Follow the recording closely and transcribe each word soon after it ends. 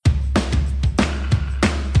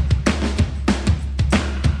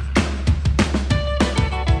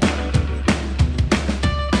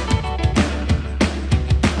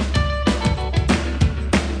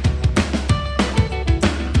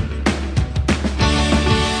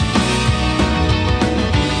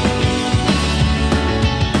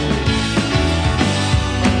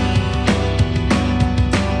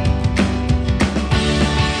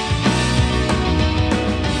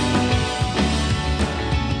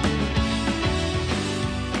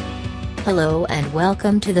Hello and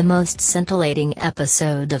welcome to the most scintillating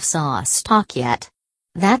episode of Sauce Talk yet.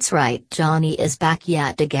 That's right, Johnny is back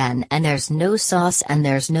yet again, and there's no sauce and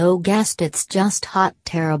there's no guest, it's just hot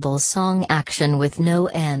terrible song action with no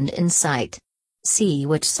end in sight. See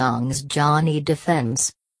which songs Johnny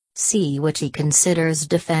defends. See which he considers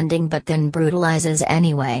defending but then brutalizes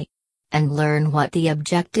anyway. And learn what the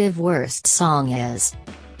objective worst song is.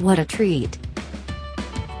 What a treat.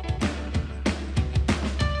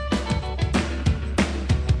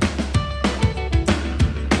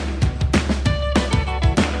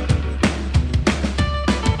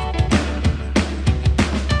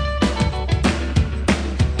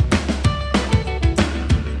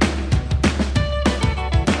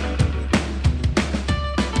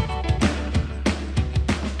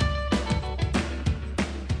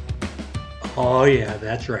 Oh yeah,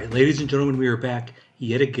 that's right. Ladies and gentlemen, we are back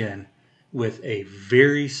yet again with a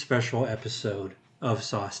very special episode of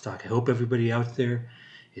Sauce Talk. I hope everybody out there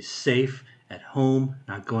is safe at home,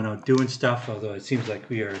 not going out doing stuff, although it seems like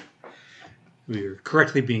we are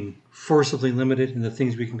correctly being forcibly limited in the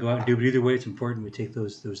things we can go out and do. But either way, it's important we take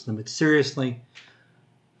those limits seriously.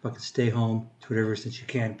 Fucking stay home, do whatever since you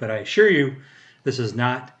can. But I assure you, this is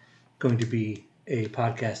not going to be a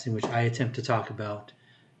podcast in which I attempt to talk about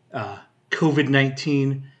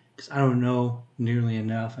COVID-19, because I don't know nearly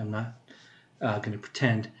enough. I'm not going to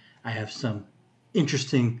pretend I have some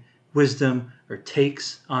interesting wisdom or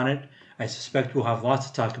takes on it. I suspect we'll have lots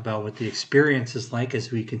to talk about what the experience is like as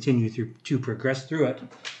we continue to progress through it.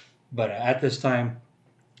 But at this time,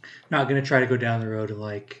 not going to try to go down the road of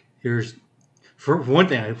like, for one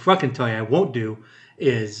thing, I fucking tell you I won't do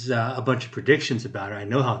is a bunch of predictions about it. I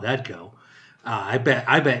know how that go. I bet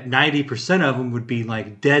 90% of them would be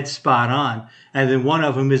like dead spot on, and then one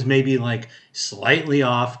of them is maybe like slightly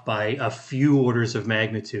off by a few orders of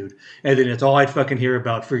magnitude, and then it's all I'd fucking hear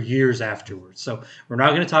about for years afterwards. So we're not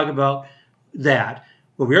going to talk about that.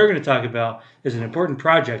 What we are going to talk about is an important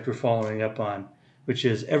project we're following up on, which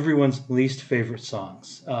is everyone's least favorite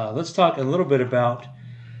songs. Let's talk a little bit about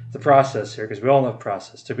the process here, because we all love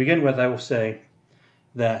process. To begin with, I will say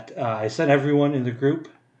that I sent everyone in the group,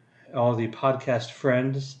 all the podcast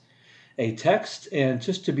friends, a text, and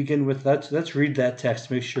just to begin with, let's read that text,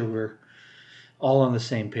 make sure we're all on the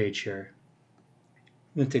same page here.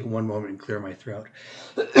 I'm going to take one moment and clear my throat.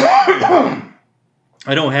 I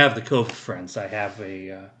don't have the COVID friends. I have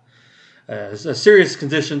a serious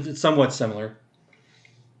condition. It's somewhat similar.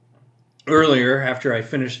 Earlier, after I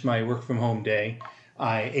finished my work from home day,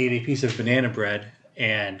 I ate a piece of banana bread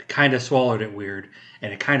and kind of swallowed it weird,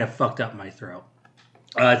 and it kind of fucked up my throat.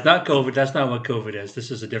 It's not COVID. That's not what COVID is.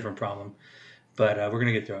 This is a different problem. But we're going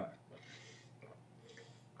to get through it.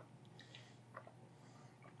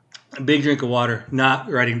 A big drink of water,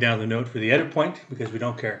 not writing down the note for the edit point because we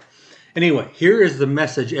don't care. Anyway, here is the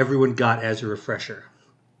message everyone got as a refresher.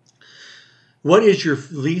 What is your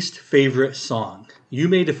least favorite song? You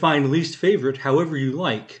may define least favorite however you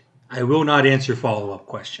like. I will not answer follow-up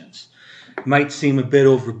questions. It might seem a bit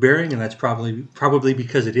overbearing, and that's probably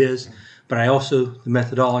because it is. But I also, the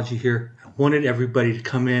methodology here, I wanted everybody to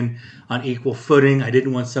come in on equal footing. I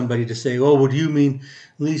didn't want somebody to say, oh, well, do you mean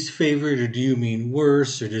least favorite, or do you mean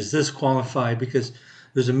worse, or does this qualify? Because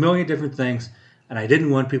there's a million different things, and I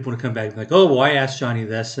didn't want people to come back and be like, oh, well, I asked Johnny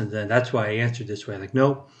this, and then that's why I answered this way. Like,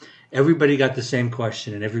 no, everybody got the same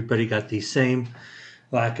question, and everybody got the same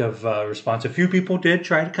lack of response. A few people did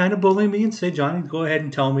try to kind of bully me and say, Johnny, go ahead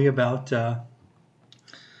and tell me about how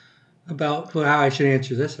I should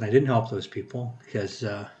answer this, and I didn't help those people because,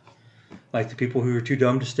 like the people who are too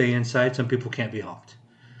dumb to stay inside, some people can't be helped.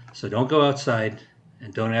 So don't go outside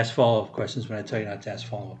and don't ask follow-up questions when I tell you not to ask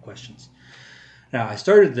follow-up questions. Now, I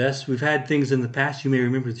started this. We've had things in the past. You may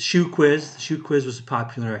remember the shoe quiz. The shoe quiz was a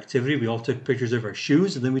popular activity. We all took pictures of our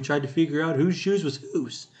shoes, and then we tried to figure out whose shoes was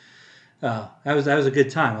whose. That was a good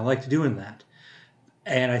time. I liked doing that.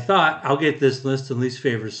 And I thought, I'll get this list of least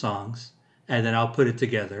favorite songs, and then I'll put it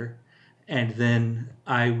together. And then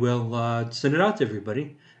I will send it out to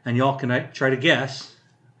everybody, and y'all can try to guess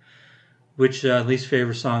which least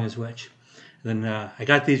favorite song is which. And then I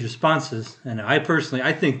got these responses, and I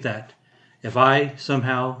think that if I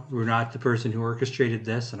somehow were not the person who orchestrated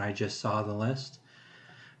this and I just saw the list,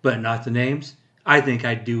 but not the names, I think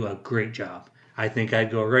I'd do a great job. I think I'd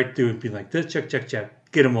go right through and be like, this, check,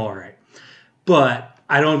 get them all right. But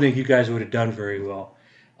I don't think you guys would have done very well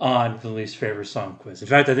on the least favorite song quiz. In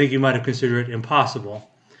fact, I think you might have considered it impossible,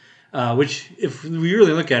 which, if we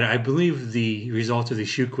really look at it, I believe the results of the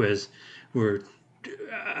shoe quiz were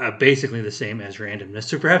basically the same as randomness.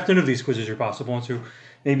 So perhaps none of these quizzes are possible, and so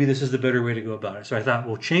maybe this is the better way to go about it. So I thought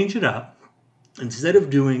we'll change it up. Instead of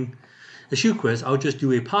doing a shoe quiz. I'll just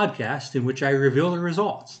do a podcast in which I reveal the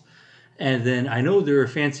results. And then I know there are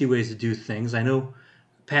fancy ways to do things. I know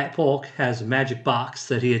Pat Polk has a magic box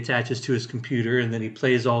that he attaches to his computer, and then he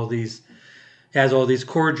plays has all these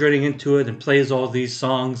chords running into it, and plays all these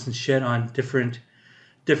songs and shit on different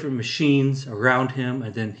machines around him,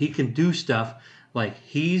 and then he can do stuff like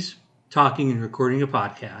he's talking and recording a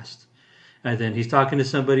podcast, and then he's talking to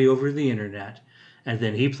somebody over the internet, and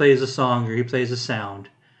then he plays a song or he plays a sound,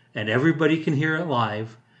 and everybody can hear it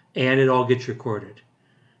live, and it all gets recorded.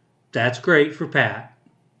 That's great for Pat.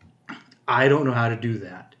 I don't know how to do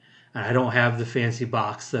that, and I don't have the fancy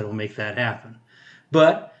box that will make that happen.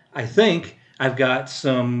 But I think I've got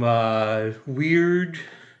some weird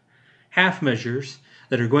half measures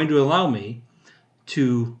that are going to allow me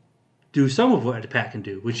to do some of what Pat can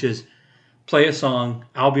do, which is play a song.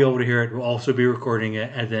 I'll be able to hear it. We'll also be recording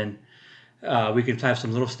it, and then we can have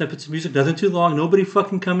some little snippets of music. Nothing too long. Nobody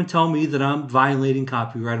fucking come and tell me that I'm violating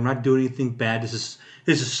copyright. I'm not doing anything bad. This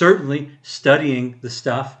is certainly studying the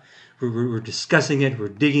stuff. We're discussing it. We're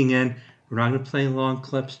digging in. We're not going to play long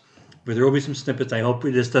clips, but there will be some snippets. I hope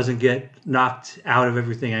this doesn't get knocked out of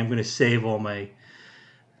everything. I'm going to save all my,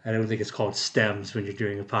 I don't think it's called stems when you're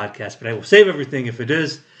doing a podcast, but I will save everything. If it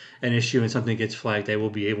is an issue and something gets flagged, I will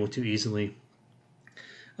be able to easily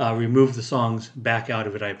remove the songs back out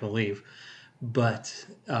of it, I believe. But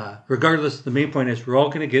regardless, the main point is we're all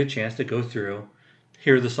going to get a chance to go through,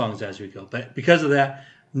 hear the songs as we go. But because of that,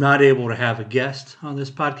 I'm not able to have a guest on this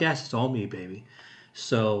podcast. It's all me, baby.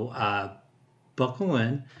 So buckle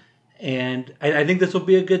in. And I think this will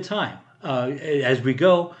be a good time. As we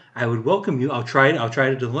go, I would welcome you. I'll try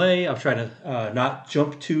to delay. I'll try to not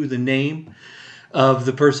jump to the name of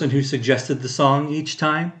the person who suggested the song each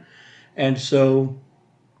time. And so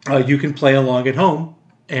you can play along at home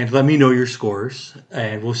and let me know your scores.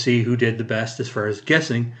 And we'll see who did the best as far as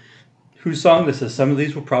guessing whose song this is. Some of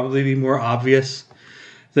these will probably be more obvious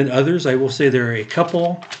than others. I will say there are a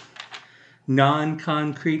couple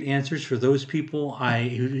non-concrete answers for those people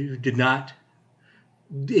who did not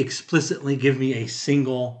explicitly give me a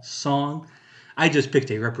single song. I just picked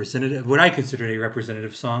what I considered a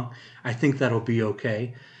representative song. I think that'll be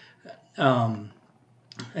okay. But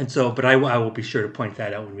I will be sure to point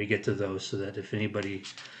that out when we get to those, so that if anybody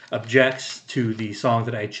objects to the song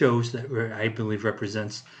that I chose that I believe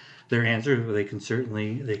represents their answer, they can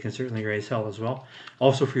certainly raise hell as well.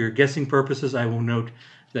 Also, for your guessing purposes, I will note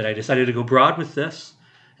that I decided to go broad with this,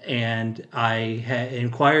 and I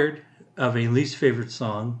inquired of a least favorite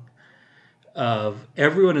song of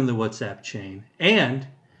everyone in the WhatsApp chain and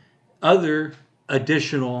other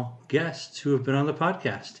additional guests who have been on the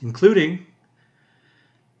podcast, including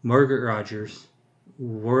Margaret Rogers,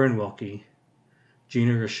 Warren Wilkie,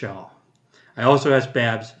 Gina Rochelle. I also asked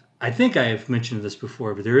Babs, I think I have mentioned this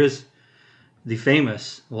before, but there is the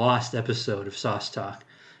famous lost episode of Sauce Talk,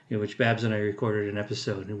 in which Babs and I recorded an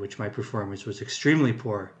episode in which my performance was extremely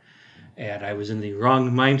poor, and I was in the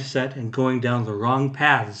wrong mindset and going down the wrong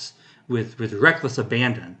paths with reckless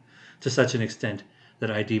abandon to such an extent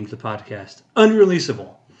that I deemed the podcast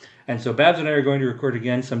unreleasable. And so Babs and I are going to record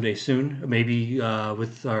again someday soon, maybe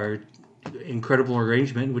with our incredible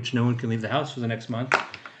arrangement in which no one can leave the house for the next month.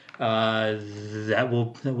 That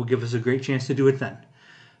will give us a great chance to do it then.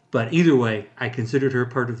 But either way, I considered her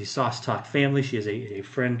part of the Sauce Talk family. She is a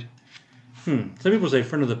friend. Some people say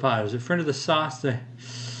friend of the pod. Is it friend of the sauce?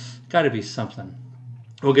 Got to be something.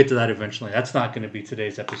 We'll get to that eventually. That's not going to be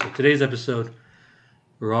today's episode. Today's episode,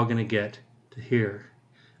 we're all going to get to hear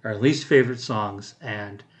our least favorite songs.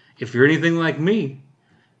 And if you're anything like me,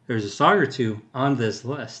 there's a song or two on this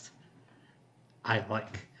list I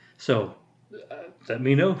like. So let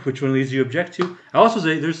me know which one of these you object to. I also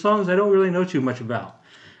say there's songs I don't really know too much about.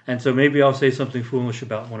 And so maybe I'll say something foolish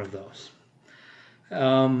about one of those.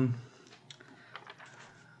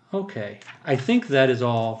 Okay. I think that is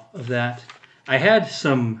all of that. I had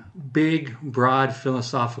some big, broad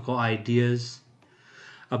philosophical ideas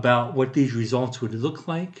about what these results would look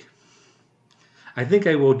like. I think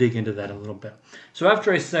I will dig into that a little bit. So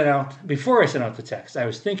before I sent out the text, I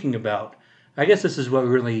was thinking about, I guess this is what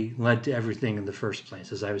really led to everything in the first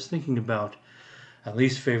place, is I was thinking about my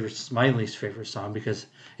least favorite song, because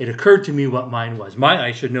it occurred to me what mine was.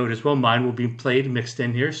 I should note as well, mine will be played mixed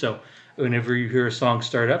in here. So whenever you hear a song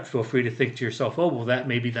start up, feel free to think to yourself, oh, well,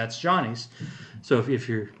 maybe that's Johnny's. So if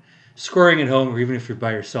you're scoring at home, or even if you're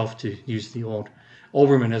by yourself, to use the old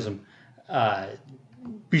Olbermannism,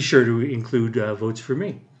 be sure to include votes for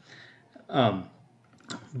me.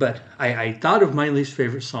 But I thought of my least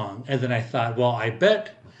favorite song, and then I thought, well, I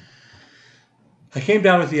came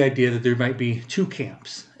down with the idea that there might be two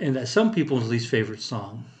camps, and that some people's least favorite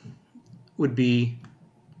song would be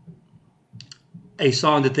a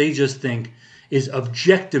song that they just think is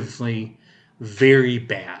objectively very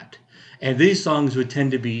bad. And these songs would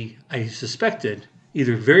tend to be, I suspected,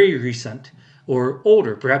 either very recent or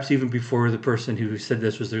older, perhaps even before the person who said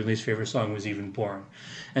this was their least favorite song was even born.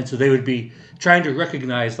 And so they would be trying to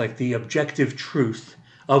recognize like the objective truth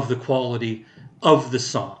of the quality of the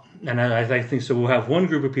song. And I think so. We'll have one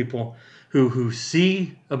group of people who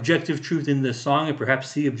see objective truth in this song and perhaps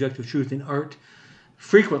see objective truth in art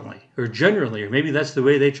frequently or generally, or maybe that's the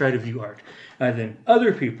way they try to view art. And then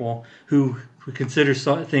other people who consider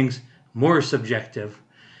things more subjective,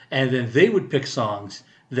 and then they would pick songs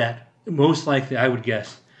that most likely, I would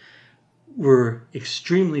guess, were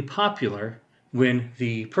extremely popular when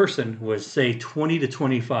the person was, say, 20 to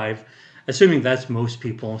 25, assuming that's most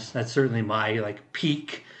people. That's certainly my like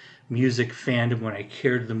peak music fandom when I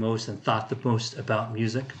cared the most and thought the most about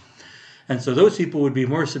music. And so those people would be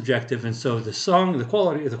more subjective, and so the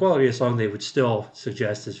quality of the song they would still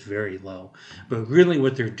suggest is very low. But really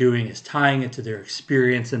what they're doing is tying it to their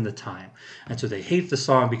experience in the time. And so they hate the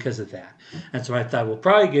song because of that. And so I thought we'll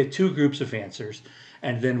probably get two groups of answers,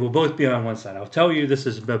 and then we'll both be on one side. I'll tell you, this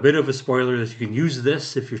is a bit of a spoiler, that you can use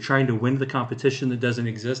this if you're trying to win the competition that doesn't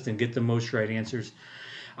exist and get the most right answers.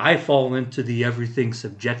 I fall into the everything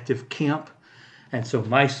subjective camp. And so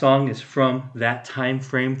my song is from that time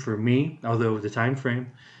frame for me, although the time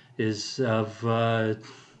frame is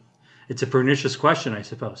it's a pernicious question, I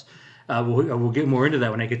suppose. We'll get more into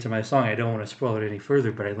that when I get to my song. I don't want to spoil it any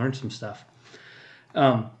further, but I learned some stuff.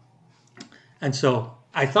 And so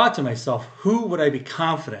I thought to myself, who would I be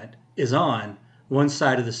confident is on one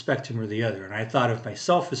side of the spectrum or the other? And I thought of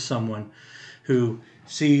myself as someone who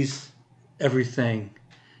sees everything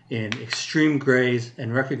in extreme grays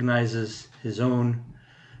and recognizes his own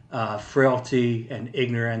frailty and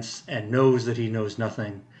ignorance and knows that he knows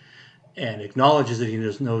nothing and acknowledges that he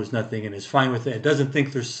knows nothing and is fine with it. It doesn't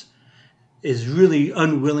think is really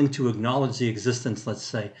unwilling to acknowledge the existence, let's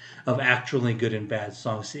say, of actually good and bad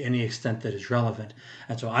songs to any extent that is relevant.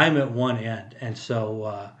 And so I'm at one end. And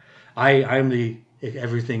so I'm the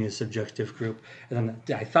everything is subjective group. And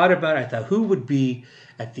then I thought about it. I thought, who would be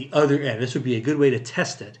at the other end? This would be a good way to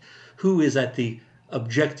test it. Who is at the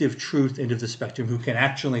objective truth end of the spectrum, who can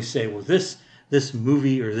actually say, well, this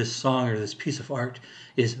movie or this song or this piece of art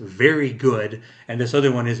is very good, and this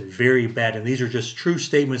other one is very bad, and these are just true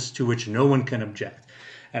statements to which no one can object.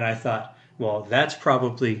 And I thought, well, that's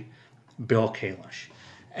probably Bill Kalish.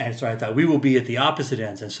 And so I thought we will be at the opposite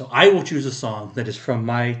ends. And so I will choose a song that is from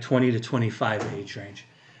my 20 to 25 age range.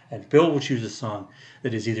 And Bill will choose a song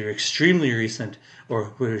that is either extremely recent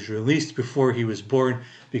or was released before he was born,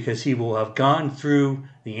 because he will have gone through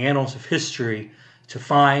the annals of history to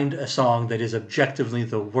find a song that is objectively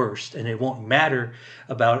the worst. And it won't matter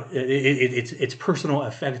about its personal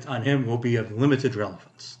effect on him will be of limited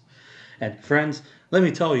relevance. And friends, let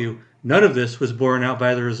me tell you, none of this was borne out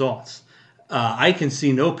by the results. I can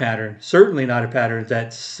see no pattern, certainly not a pattern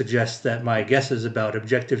that suggests that my guesses about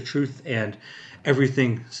objective truth and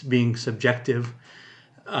everything being subjective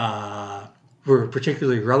were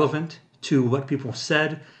particularly relevant to what people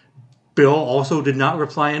said. Bill also did not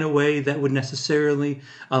reply in a way that would necessarily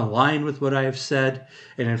align with what I have said.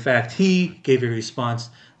 And in fact, he gave a response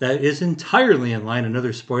that is entirely in line.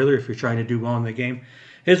 Another spoiler if you're trying to do well in the game.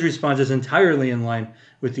 His response is entirely in line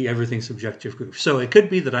with the everything subjective group. So it could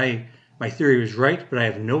be that my theory was right, but I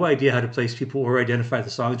have no idea how to place people or identify the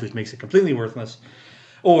songs, which makes it completely worthless.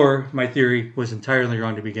 Or my theory was entirely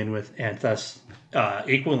wrong to begin with, and thus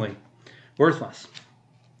equally worthless.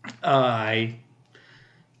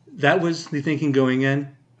 That was the thinking going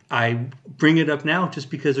in. I bring it up now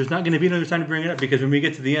just because there's not going to be another time to bring it up, because when we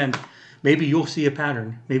get to the end, maybe you'll see a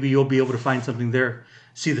pattern. Maybe you'll be able to find something there,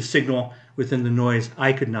 see the signal within the noise.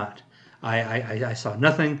 I could not. I saw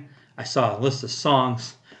nothing. I saw a list of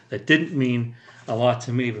songs that didn't mean a lot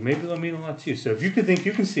to me, but maybe they'll mean a lot to you. So if you can think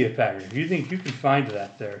you can see a pattern, if you think you can find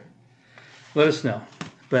that there, let us know.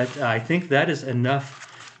 But I think that is enough.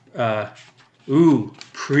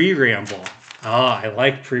 Pre-ramble. I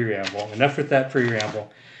like pre-ramble. Enough with that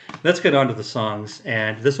pre-ramble. Let's get on to the songs,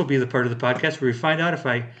 and this will be the part of the podcast where we find out if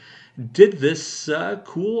I did this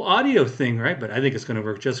cool audio thing right, but I think it's going to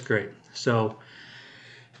work just great. So,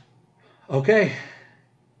 okay.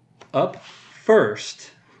 Up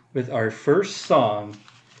first, with our first song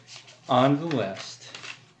on the list,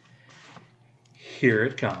 here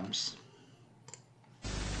it comes.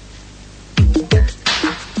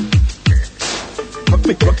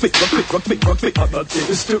 Rock me, I'm not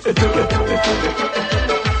this to it.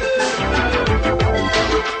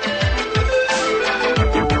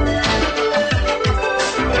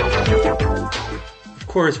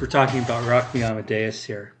 course, we're talking about Rock Me Amadeus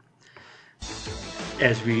here.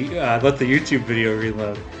 As we let the YouTube video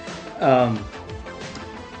reload.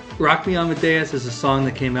 Rock Me Amadeus is a song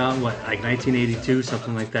that came out in, what, like 1982,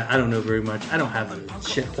 something like that. I don't know very much. I don't have the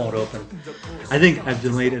shit pulled open. I think I've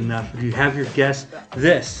delayed enough. If you have your guess,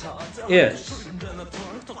 this is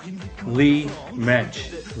Lee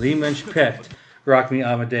Mensch. Lee Mensch picked Rock Me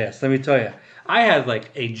Amadeus. Let me tell you, I had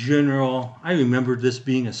like a general, I remember this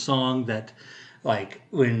being a song that, like,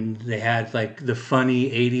 when they had like the funny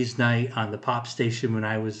 80s night on the pop station when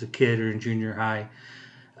I was a kid or in junior high,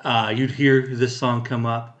 you'd hear this song come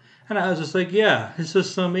up. And I was just like, yeah, this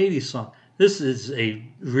is some 80s song. This is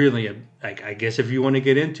I guess if you want to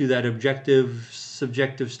get into that objective,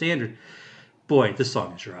 subjective standard, boy, this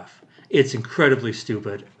song is rough. It's incredibly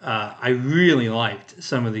stupid. I really liked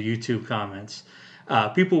some of the YouTube comments.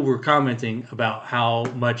 People were commenting about how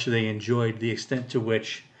much they enjoyed the extent to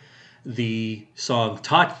which the song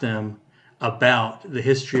taught them about the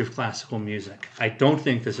history of classical music. I don't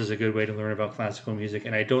think this is a good way to learn about classical music,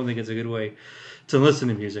 and I don't think it's a good way to listen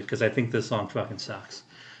to music, because I think this song fucking sucks.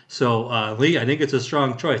 So, Lee, I think it's a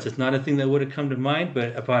strong choice. It's not a thing that would have come to mind,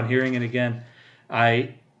 but upon hearing it again,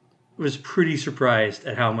 I was pretty surprised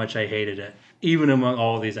at how much I hated it. Even among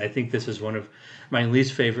all of these, I think this is one of my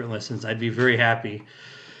least favorite listens. I'd be very happy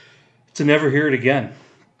to never hear it again.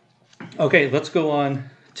 Okay, let's go on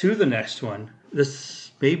to the next one.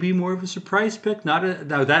 This may be more of a surprise pick. I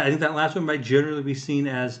think that last one might generally be seen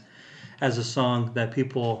as a song that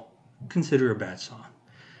people consider a bad song.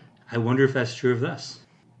 I wonder if that's true of this.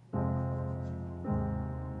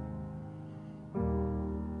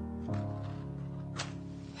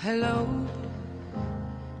 Hello,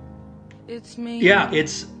 it's me. Yeah,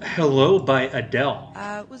 it's Hello by Adele.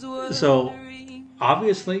 So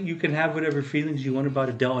obviously you can have whatever feelings you want about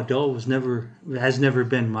Adele. Adele has never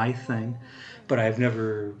been my thing, but I've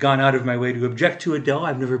never gone out of my way to object to Adele.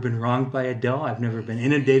 I've never been wronged by Adele. I've never been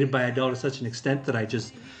inundated by Adele to such an extent that I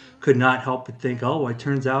just could not help but think, oh, it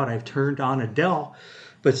turns out I've turned on Adele.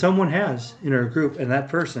 But someone has in our group, and that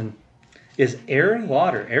person is Aaron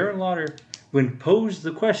Lauder. Aaron Lauder, when posed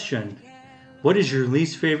the question, what is your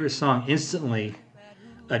least favorite song? Instantly,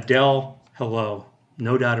 Adele, Hello.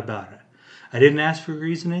 No doubt about it. I didn't ask for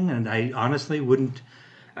reasoning, and I honestly wouldn't.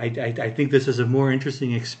 I think this is a more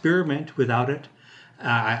interesting experiment without it.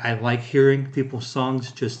 I like hearing people's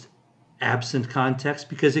songs just absent context,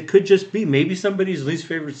 because it could just be maybe somebody's least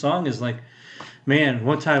favorite song is like, man,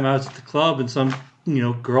 one time I was at the club and some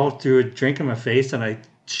girl threw a drink in my face and I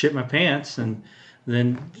shit my pants, and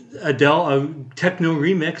then a techno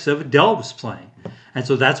remix of Adele was playing, and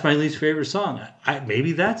so that's my least favorite song.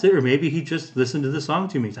 Maybe that's it, or maybe he just listened to the song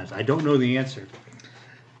too many times. I don't know the answer,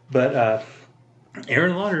 but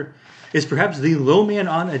Aaron Lauder is perhaps the low man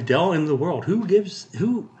on Adele in the world. I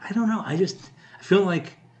don't know. I feel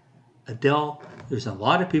like Adele, there's a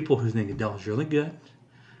lot of people who think Adele is really good,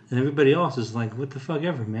 and everybody else is like, what the fuck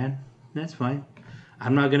ever, man. That's fine.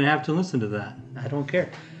 I'm not going to have to listen to that. I don't care.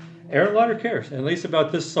 Aaron Lauder cares, at least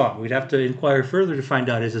about this song. We'd have to inquire further to find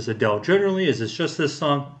out, is this Adele generally? Is this just this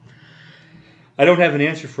song? I don't have an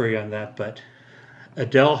answer for you on that, but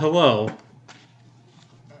Adele, Hello,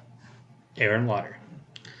 Aaron Lauder.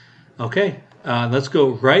 Okay, let's go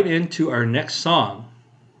right into our next song.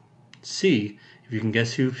 See if you can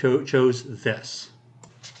guess who chose this.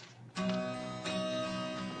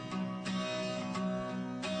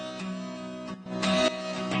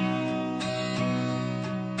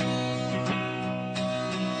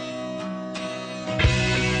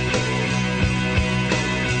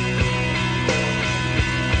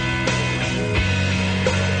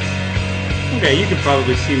 Okay, you can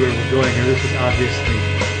probably see where we're going here. This is obviously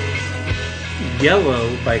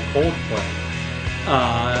Yellow by Coldplay.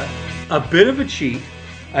 A bit of a cheat.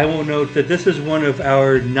 I will note that this is one of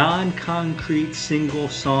our non-concrete single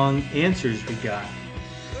song answers we got.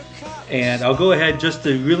 And I'll go ahead just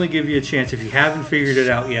to really give you a chance, if you haven't figured it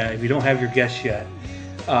out yet, if you don't have your guess yet.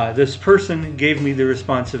 This person gave me the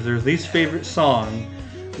response of their least favorite song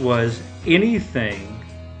was Anything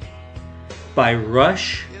by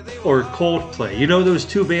Rush or Coldplay. You know those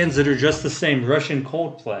two bands that are just the same, Rush and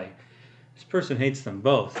Coldplay? This person hates them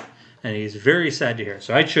both, and he's very sad to hear.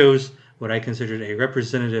 So I chose what I considered a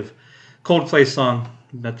representative Coldplay song.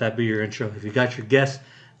 Let that be your intro. If you got your guess,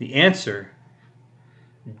 the answer,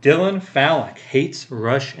 Dylan Fallick hates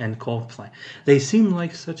Rush and Coldplay. They seem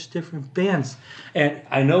like such different bands. And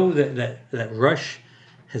I know that Rush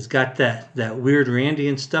has got that weird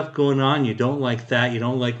Randian stuff going on. You don't like that. You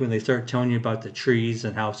don't like when they start telling you about the trees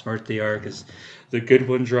and how smart they are, because the good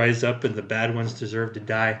ones rise up and the bad ones deserve to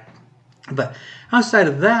die. But outside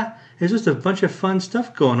of that, there's just a bunch of fun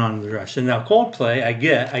stuff going on in the Rush. And now Coldplay,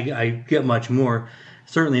 I get much more.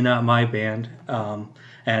 Certainly not my band, and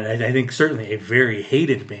I think certainly a very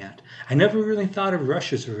hated band. I never really thought of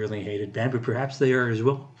Rush as a really hated band, but perhaps they are as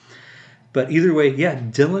well. But either way, yeah,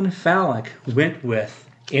 Dylan Fallick went with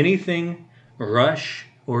anything Rush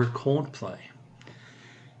or Coldplay.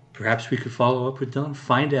 Perhaps we could follow up with Dylan,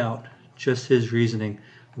 find out just his reasoning,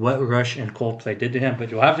 what Rush and Coldplay did to him.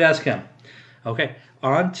 But you'll have to ask him. Okay,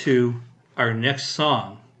 on to our next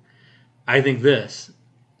song. I think this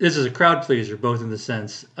is a crowd pleaser, both in the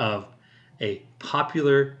sense of a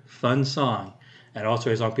popular, fun song, and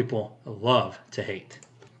also a song people love to hate.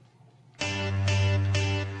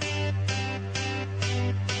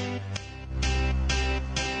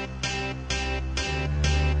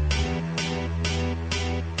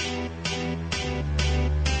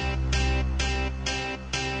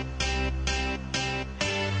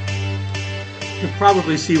 You can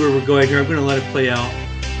probably see where we're going here. I'm going to let it play out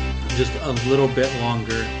just a little bit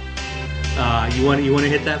longer. You want to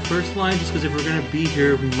hit that first line, just because if we're going to be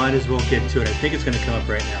here, we might as well get to it. I think it's going to come up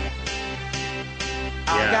right now.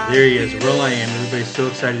 Yeah, there he is. Will I Am. Everybody's so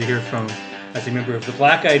excited to hear from, as a member of the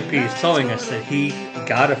Black Eyed Peas, telling us that he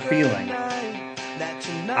got a feeling.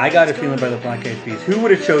 I got a feeling by the Black Eyed Peas. Who would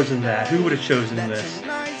have chosen that? Who would have chosen this?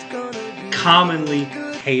 Commonly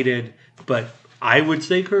hated, but I would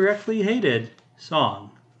say correctly hated song.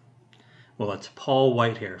 Well, it's Paul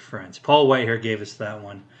Whitehair, friends. Paul Whitehair gave us that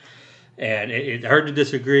one. And it's hard to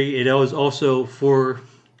disagree. It was also for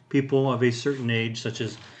people of a certain age, such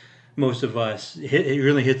as most of us. It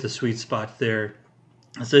really hit the sweet spot there.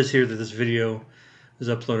 It says here that this video was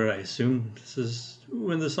uploaded, I assume this is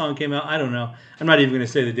when the song came out. I don't know. I'm not even going to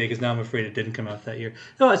say the date because now I'm afraid it didn't come out that year.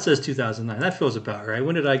 No, it says 2009. That feels about right.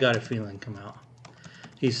 When did I Got a Feeling come out?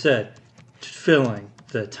 He said, filling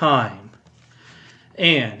the time.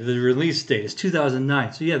 And the release date is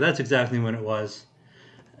 2009. So yeah, that's exactly when it was.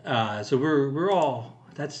 So we're all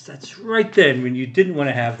that's right then when you didn't want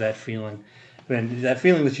to have that feeling, when that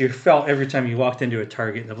feeling that you felt every time you walked into a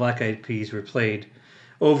Target and the Black Eyed Peas were played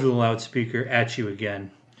over the loudspeaker at you again.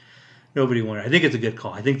 Nobody wanted. I think it's a good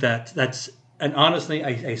call. I think that's and honestly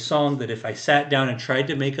a song that if I sat down and tried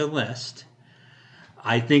to make a list,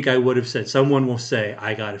 I think I would have said someone will say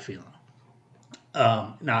I Got a Feeling.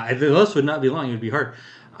 Now, the list would not be long; it would be hard.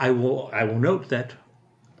 I will note that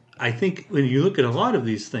I think when you look at a lot of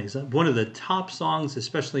these things, one of the top songs,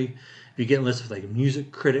 especially if you get lists of like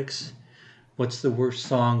music critics, what's the worst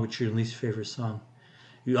song? What's your least favorite song?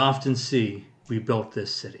 You often see "We Built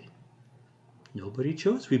This City." Nobody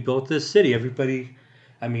chose "We Built This City." Everybody,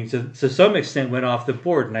 I mean, to some extent, went off the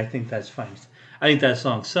board, and I think that's fine. I think that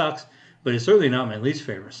song sucks, but it's certainly not my least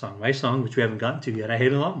favorite song. My song, which we haven't gotten to yet, I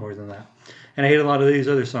hate a lot more than that. And I hate a lot of these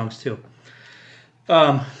other songs too.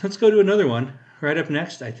 Let's go to another one right up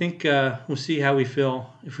next. I think we'll see how we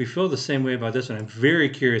feel. If we feel the same way about this one, I'm very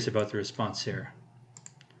curious about the response here.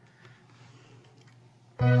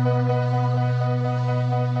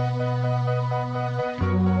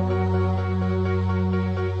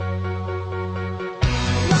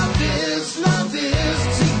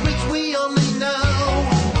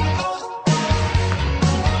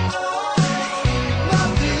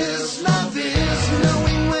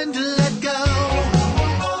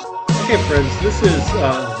 Okay, friends, this is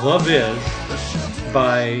Love Is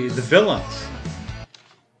by The Villains.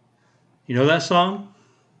 You know that song?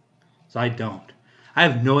 I don't. I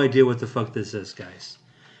have no idea what the fuck this is, guys.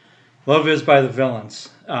 Love Is by The Villains.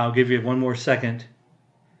 I'll give you one more second.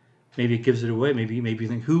 Maybe it gives it away. Maybe you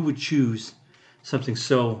think, who would choose something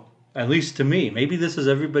so, at least to me, maybe this is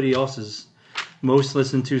everybody else's most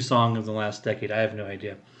listened to song of the last decade. I have no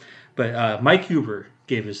idea. But Mike Huber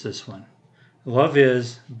gave us this one. Love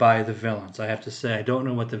Is by The Villains. I have to say, I don't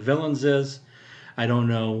know what The Villains is. I don't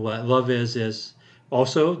know what Love Is.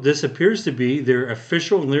 Also, this appears to be their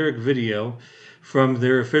official lyric video from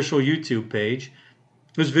their official YouTube page.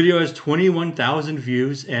 This video has 21,000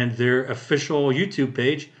 views, and their official YouTube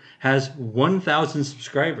page has 1,000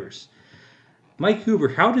 subscribers. Mike Huber,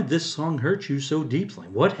 how did this song hurt you so deeply?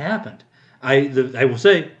 What happened? I will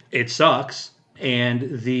say, it sucks,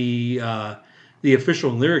 and the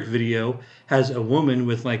official lyric video has a woman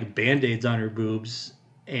with like Band-Aids on her boobs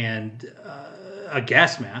and a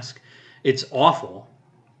gas mask. It's awful.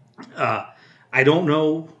 I don't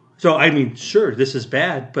know. So, I mean, sure, this is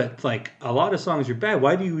bad, but like a lot of songs are bad.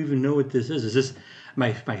 Why do you even know what this is? Is this,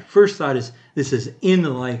 my first thought is this is in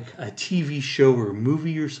like a TV show or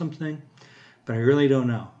movie or something, but I really don't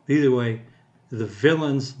know. Either way, The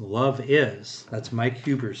Villains' Love Is. That's Mike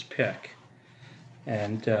Huber's pick.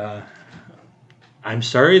 And, I'm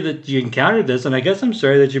sorry that you encountered this, and I guess I'm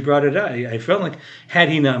sorry that you brought it up. I felt like had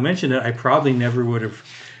he not mentioned it, I probably never would have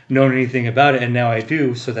known anything about it, and now I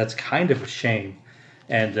do, so that's kind of a shame.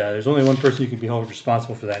 And there's only one person you can be held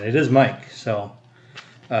responsible for that, and it is Mike. So,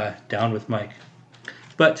 down with Mike.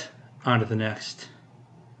 But, on to the next.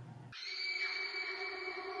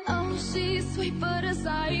 Oh, she's sweet but a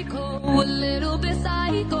psycho, a little bit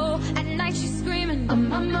psycho. At night she's screaming,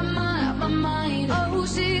 I'm on my mind. Oh,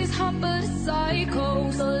 she's hot but a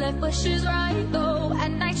psycho, so left but she's right though.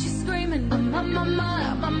 At night she's screaming, I'm on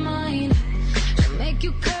my mind. She'll make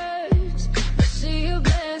you curse, but she a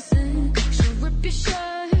blessing. She'll rip your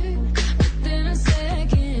shirt within a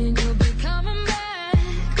second. You'll be coming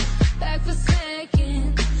back for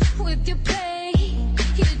second with your play.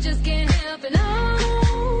 You just can't help it.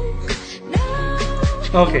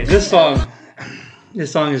 Okay, this song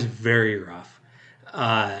is very rough.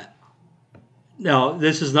 Now,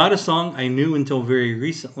 this is not a song I knew until very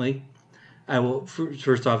recently. I will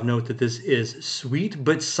first off note that this is Sweet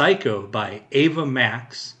But Psycho by Ava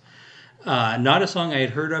Max. Not a song I had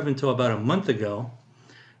heard of until about a month ago,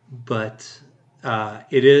 but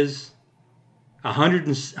it is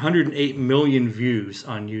 108 million views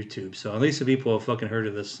on YouTube. So at least the people have fucking heard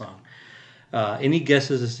of this song. Any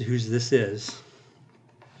guesses as to whose this is?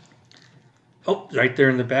 Oh, right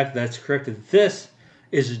there in the back, that's correct. This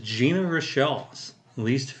is Gina Rochelle's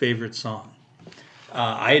least favorite song.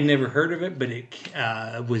 I had never heard of it, but it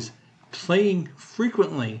was playing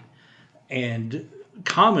frequently and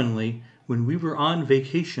commonly when we were on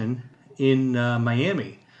vacation in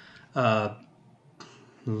Miami a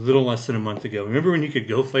little less than a month ago. Remember when you could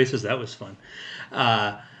go places? That was fun.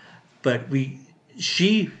 But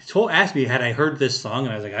she asked me, had I heard this song?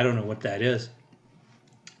 And I was like, I don't know what that is.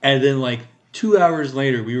 And then like 2 hours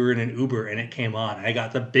later, we were in an Uber and it came on. I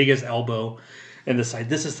got the biggest elbow in the side.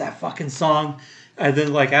 This is that fucking song. And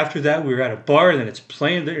then like after that, we were at a bar and then it's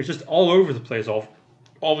playing there. It's just all over the place all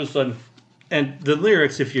of a sudden. And the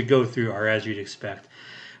lyrics, if you go through, are as you'd expect.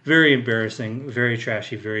 Very embarrassing, very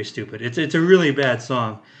trashy, very stupid. It's a really bad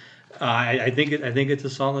song. I think it's a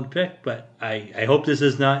solid pick, but I hope this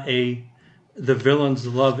is not the villain's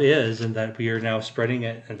love is, and that we are now spreading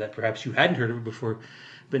it, and that perhaps you hadn't heard of it before,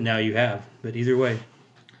 but now you have. But either way,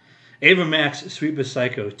 Ava Max, Sweet But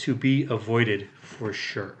Psycho, to be avoided for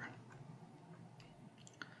sure.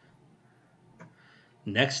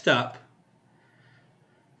 Next up,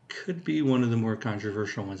 could be one of the more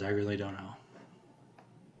controversial ones. I really don't know.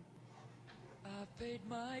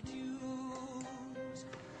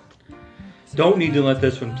 Don't need to let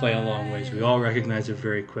this one play a long ways. We all recognize it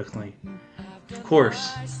very quickly. Of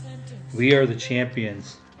course, We Are the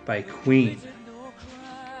Champions by Queen.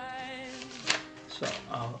 So,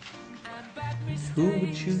 who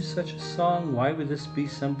would choose such a song? Why would this be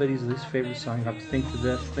somebody's least favorite song? You have to think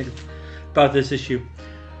about this issue.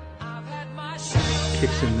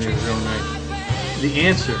 Kicks in there real nice. The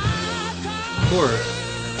answer, of course,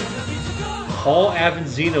 Paul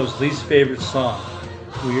Avanzino's least favorite song,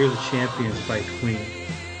 We Are the Champions by Queen.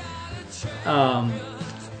 I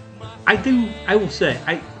will say,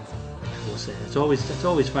 it's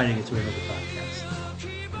always finding its way into the podcast.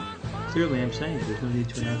 Clearly I'm saying it, there's no need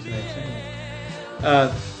to announce that I'm saying it.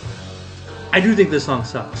 I do think this song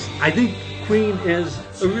sucks. I think Queen is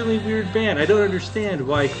a really weird band. I don't understand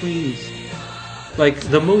why Queen's, like,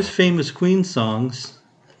 the most famous Queen songs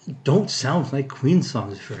don't sound like Queen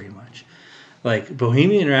songs very much. Like,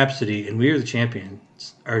 Bohemian Rhapsody and We Are the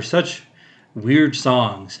Champions are such weird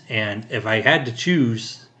songs, and if I had to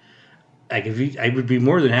choose, I would be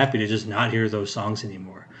more than happy to just not hear those songs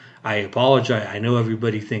anymore. I apologize. I know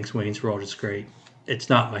everybody thinks Wayne's World is great. It's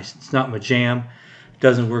not my jam. It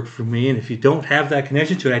doesn't work for me, and if you don't have that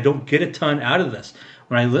connection to it, I don't get a ton out of this.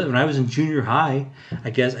 When I was in junior high,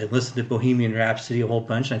 I guess I listened to Bohemian Rhapsody a whole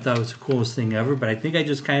bunch, and I thought it was the coolest thing ever, but I think I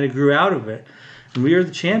just kind of grew out of it. And We Are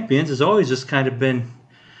the Champions has always just kind of been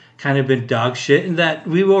dog shit, and that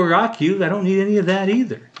We Will Rock You, I don't need any of that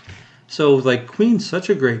either. So, like, Queen's such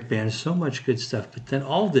a great band, so much good stuff, but then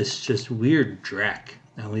all this just weird dreck,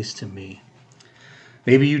 at least to me.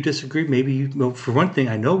 Maybe you disagree, well, for one thing,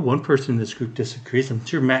 I know one person in this group disagrees. I'm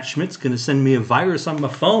sure Matt Schmidt's going to send me a virus on my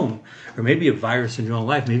phone, or maybe a virus in real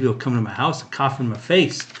life. Maybe he'll come to my house and cough in my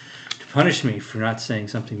face to punish me for not saying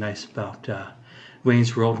something nice about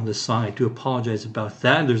Wayne's World in this song. I do apologize about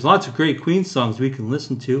that. There's lots of great Queen songs we can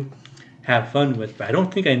listen to, have fun with, but I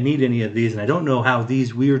don't think I need any of these, and I don't know how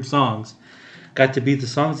these weird songs got to be the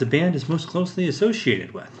songs the band is most closely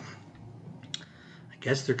associated with. I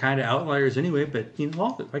guess they're kind of outliers anyway, but you know,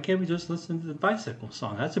 why can't we just listen to the Bicycle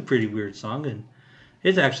song? That's a pretty weird song, and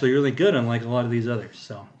it's actually really good, unlike a lot of these others.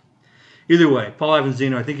 So either way, Paul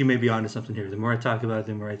Avanzino, I think you may be onto something here. The more I talk about it,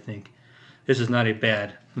 the more I think this is not a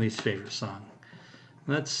bad least favorite song.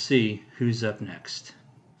 Let's see who's up next.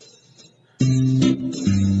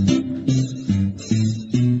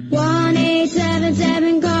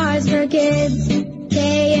 1877 Cards for Kids.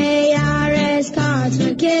 KARS Cards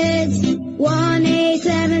for Kids.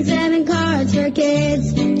 1877 Cards for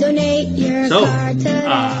Kids. Donate your card today.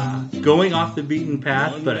 Going off the beaten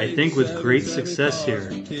path, but I think with great success here.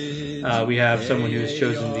 We have someone who has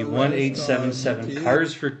chosen the 1877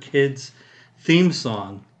 Cards for Kids theme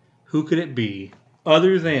song. Who could it be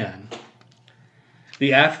other than the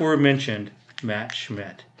aforementioned Matt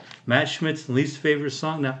Schmidt? Matt Schmidt's least favorite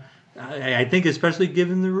song. Now, I think especially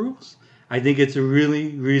given the rules, I think it's a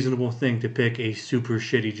really reasonable thing to pick a super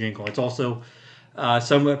shitty jingle. It's also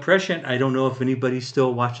somewhat prescient. I don't know if anybody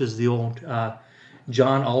still watches the old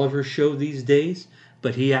John Oliver show these days,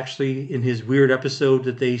 but he actually, in his weird episode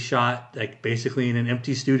that they shot like basically in an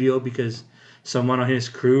empty studio because someone on his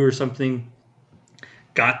crew or something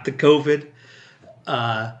got the COVID,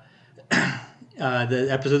 the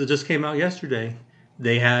episode that just came out yesterday,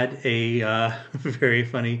 they had a very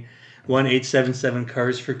funny 1877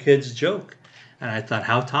 Cars for Kids joke. And I thought,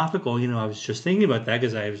 how topical. I was just thinking about that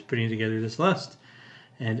because I was putting together this list.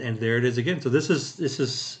 And there it is again. So this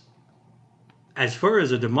is as far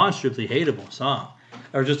as a demonstrably hateable song,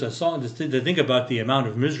 or just a song to think about the amount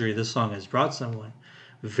of misery this song has brought someone,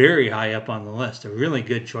 very high up on the list. A really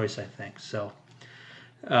good choice, I think. So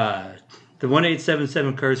the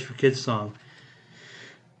 1877 Cars for Kids song,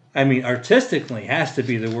 I mean, artistically has to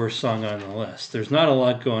be the worst song on the list. There's not a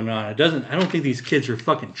lot going on. I don't think these kids are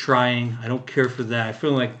fucking trying. I don't care for that. I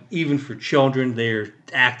feel like even for children, they're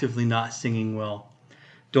actively not singing well.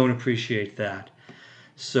 Don't appreciate that.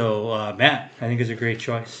 So, Matt, I think is a great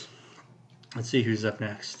choice. Let's see who's up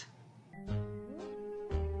next.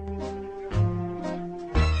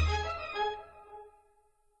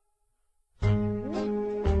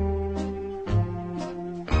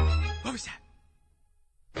 What was that?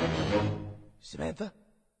 Samantha?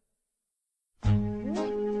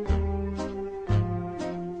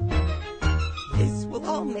 This will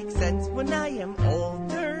all make sense when I am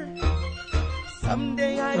older.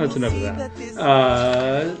 Someday I That's will enough see of that. this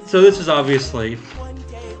So this is obviously one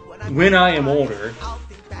day When I Am Older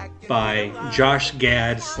by Josh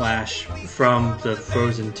Gad / from the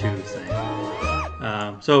Frozen 2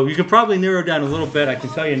 thing. So you can probably narrow down a little bit. I can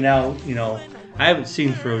tell you now, I haven't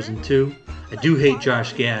seen Frozen 2. I do hate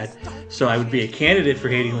Josh Gad, so I would be a candidate for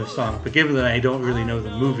hating this song. But given that I don't really know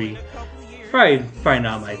the movie, probably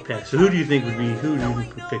not my pick. So who do you think would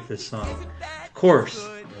pick this song? Of course,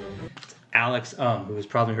 Alex who has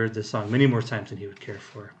probably heard this song many more times than he would care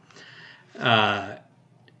for.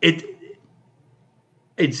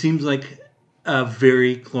 It seems like a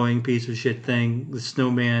very cloying piece of shit thing. The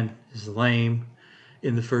snowman is lame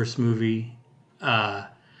in the first movie.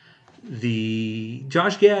 The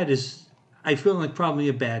Josh Gad is, I feel like, probably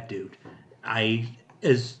a bad dude.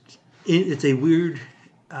 It's a weird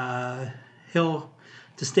hill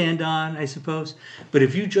to stand on, I suppose. But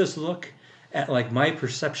if you just look at like my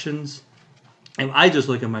perceptions, and I just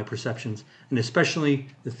look at my perceptions, and especially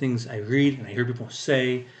the things I read and I hear people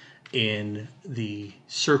say in the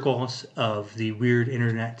circles of the weird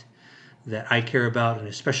internet that I care about, and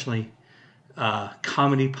especially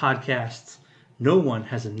comedy podcasts, no one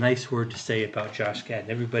has a nice word to say about Josh Gad.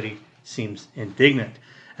 Everybody seems indignant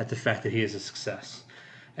at the fact that he is a success.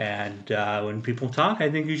 And when people talk, I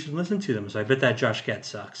think you should listen to them. So I bet that Josh Gad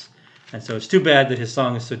sucks. And so it's too bad that his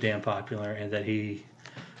song is so damn popular and that he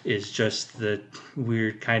is just the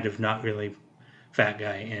weird kind of not really fat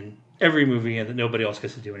guy in every movie and that nobody else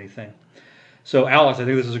gets to do anything. So Alex, I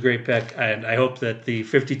think this is a great pick, and I hope that the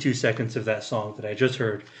 52 seconds of that song that I just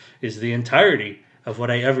heard is the entirety of what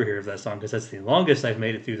I ever hear of that song, because that's the longest I've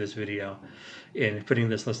made it through this video in putting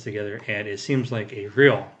this list together, and it seems like a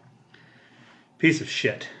real piece of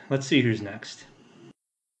shit. Let's see who's next.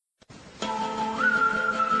 Hey,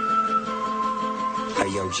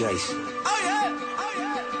 yo, Jason. Oh, yeah.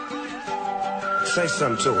 Say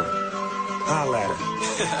something to her. Holla at her.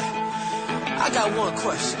 I got one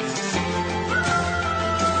question.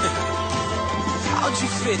 How'd you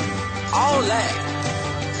fit all that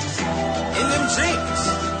in them jeans?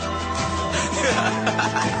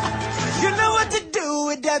 You know what to do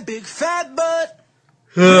with that big fat butt.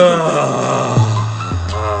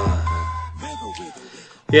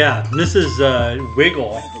 Yeah, this is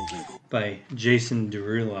Wiggle by Jason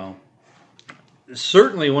Derulo.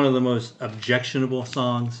 Certainly one of the most objectionable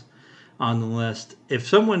songs on the list. If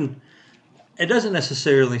someone, it doesn't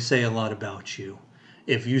necessarily say a lot about you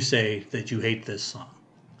if you say that you hate this song.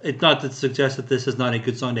 It's not to suggest that this is not a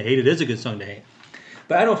good song to hate. It is a good song to hate.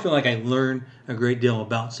 But I don't feel like I learn a great deal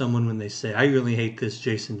about someone when they say, I really hate this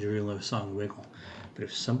Jason Derulo song, Wiggle. But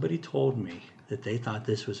if somebody told me that they thought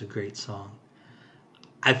this was a great song,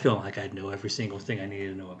 I feel like I'd know every single thing I needed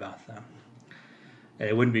to know about them. And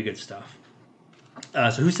it wouldn't be good stuff.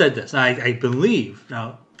 So who said this? I believe,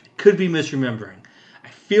 now, it could be misremembering. I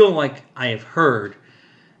feel like I have heard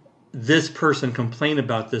this person complain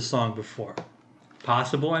about this song before.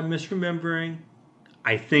 Possible I'm misremembering.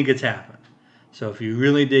 I think it's happened. So if you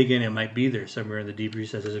really dig in, it might be there somewhere in the deep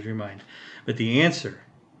recesses of your mind. But the answer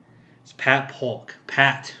is Pat Polk.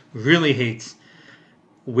 Pat really hates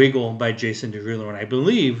Wiggle by Jason Derulo, and I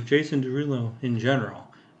believe Jason Derulo in general,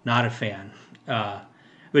 not a fan,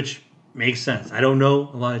 which makes sense. I don't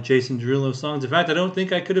know a lot of Jason Derulo songs. In fact, I don't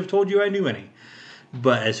think I could have told you I knew any.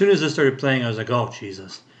 But as soon as this started playing, I was like, oh,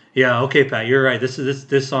 Jesus. Yeah, okay, Pat, you're right.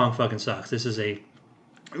 This song fucking sucks. This is a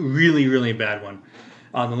really, really bad one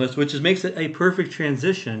on the list, which makes it a perfect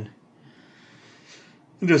transition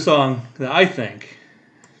into a song that I think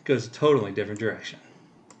goes a totally different direction.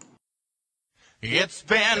 It's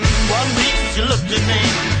been 1 week since you looked at me,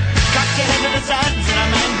 cocked your head to the sides and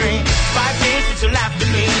I'm angry. 5 days since you laughed at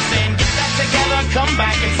me, saying get that together, come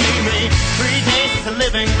back and see me. 3 days since the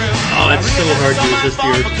living room. Oh, it's so hard to resist the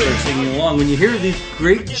urge to start singing along when you hear these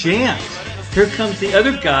great jams. Here comes the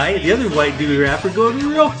other guy, the other white dude rapper, going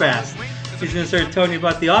real fast. He's going to start telling you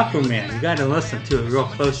about the Aquaman. You got to listen to it real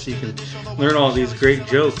close so you can learn all these great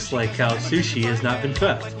jokes like how sushi has not been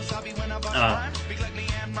cooked.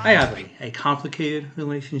 I have a complicated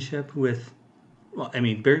relationship with, well, I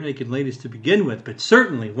mean, Bare Naked Ladies to begin with, but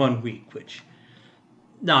certainly 1 Week, which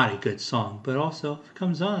not a good song, but also if it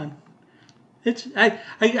comes on, it's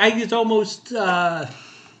almost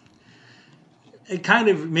it kind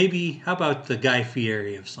of maybe, how about the Guy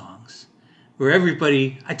Fieri of songs, where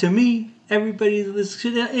everybody, to me, everybody is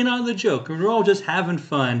in on the joke, and we're all just having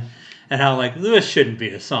fun. And how, like, this shouldn't be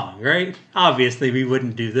a song, right? Obviously, we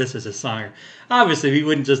wouldn't do this as a song. Obviously, we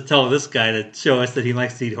wouldn't just tell this guy to show us that he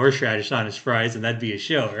likes to eat horseradish on his fries, and that'd be a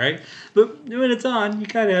show, right? But when it's on, you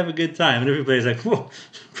kind of have a good time. And everybody's like, whoa,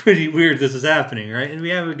 pretty weird this is happening, right? And we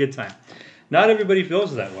have a good time. Not everybody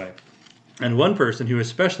feels that way. And one person who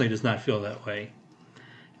especially does not feel that way,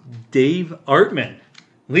 Dave Artman.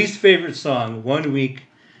 Least favorite song, 1 Week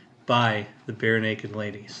by the Bare Naked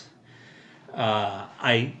Ladies.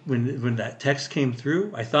 When that text came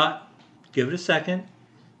through, I thought, give it a second,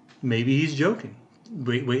 maybe he's joking.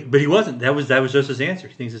 Wait, but he wasn't. That was just his answer.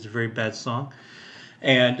 He thinks it's a very bad song,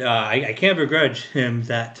 and I can't begrudge him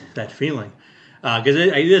that feeling, because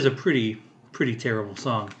it is a pretty terrible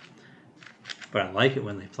song. But I like it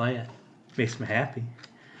when they play it. It makes me happy.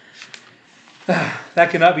 That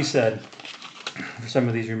cannot be said for some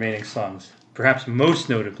of these remaining songs. Perhaps most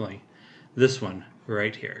notably, this one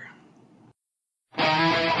right here.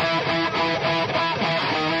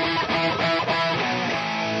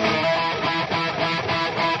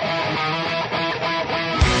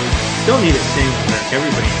 Don't need to sing like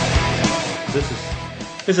everybody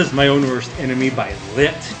knows. This is My Own Worst Enemy by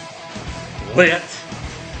Lit.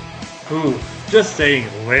 Ooh, just saying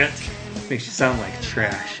lit makes you sound like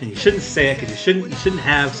trash, and you shouldn't say it because you shouldn't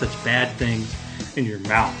have such bad things in your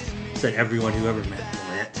mouth. Said everyone who ever met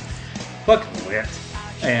lit. Fuck lit.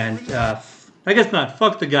 And I guess not.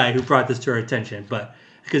 Fuck the guy who brought this to our attention, but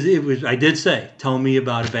because I did say, tell me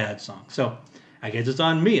about a bad song. So I guess it's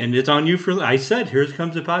on me, and it's on you I said, here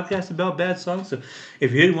comes a podcast about bad songs. So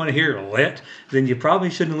if you didn't want to hear lit, then you probably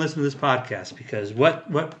shouldn't listen to this podcast, because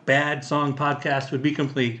what bad song podcast would be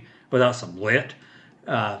complete without some lit?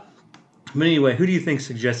 But anyway, who do you think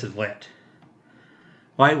suggested lit?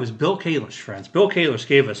 Why, it was Bill Kalish, friends. Bill Kalish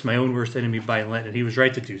gave us My Own Worst Enemy by Lit, and he was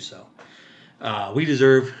right to do so. We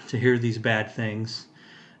deserve to hear these bad things.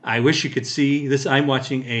 I wish you could see this. I'm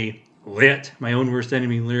watching a Lit, My Own Worst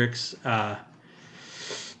Enemy lyrics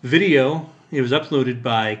video. It was uploaded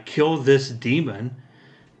by Kill This Demon,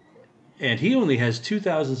 and he only has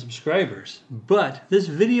 2,000 subscribers. But this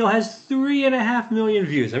video has 3.5 million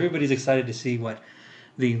views. Everybody's excited to see what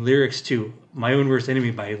the lyrics to My Own Worst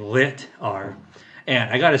Enemy by Lit are.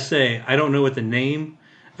 And I gotta say, I don't know what the name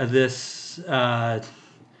of this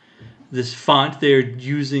font they're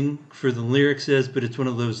using for the lyrics is, but it's one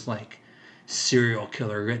of those like serial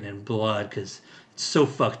killer written in blood, because it's so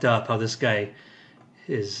fucked up how this guy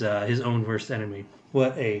is his own worst enemy.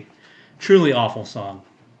 What a truly awful song.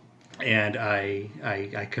 And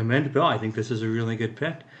I commend Bill. I think this is a really good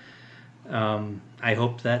pick. I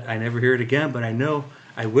hope that I never hear it again, but I know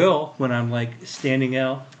I will when I'm like standing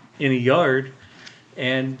out in a yard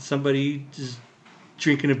and somebody just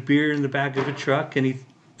drinking a beer in the back of a truck and he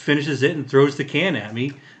finishes it and throws the can at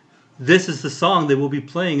me. This is the song that we'll be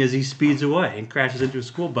playing as he speeds away and crashes into a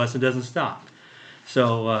school bus and doesn't stop.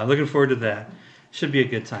 So looking forward to that. Should be a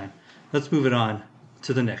good time. Let's move it on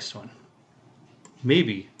to the next one.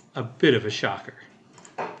 Maybe a bit of a shocker.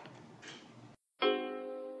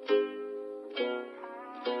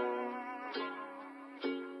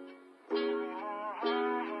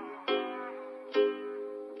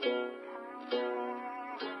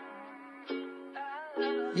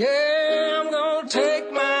 Yeah, I'm gonna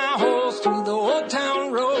take my horse through the old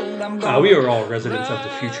town road. We are all residents of the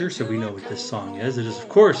future, so we know what this song is. It is, of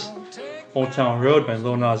course, Old Town Road by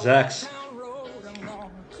Lil Nas X.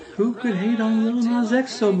 Who could hate on Lil Nas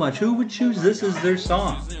X so much? Who would choose this as their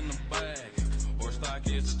song?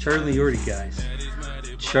 It's Charlie Yorty, guys.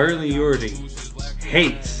 Charlie Yorty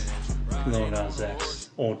hates Lil Nas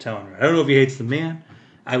X, Old Town Road. I don't know if he hates the man.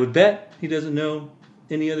 I would bet he doesn't know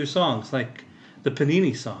any other songs, like the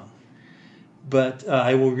Panini song. But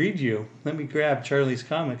I will read you. Let me grab Charlie's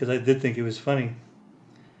comment because I did think it was funny.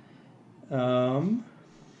 Old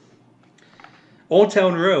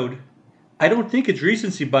Town Road. I don't think it's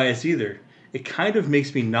recency bias either. It kind of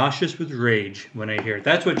makes me nauseous with rage when I hear it.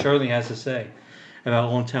 That's what Charlie has to say about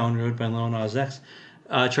Old Town Road by Lil Nas X.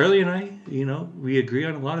 Charlie and I, we agree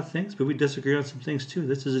on a lot of things, but we disagree on some things too.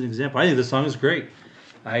 This is an example. I think the song is great.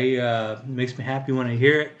 It makes me happy when I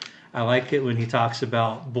hear it. I like it when he talks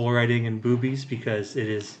about bull riding and boobies because it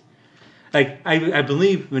is. I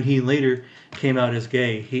believe when he later came out as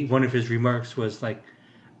gay, one of his remarks was like,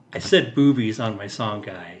 "I said boobies on my song,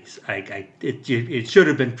 guys. It should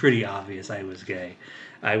have been pretty obvious I was gay.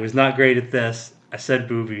 I was not great at this. I said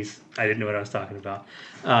boobies. I didn't know what I was talking about."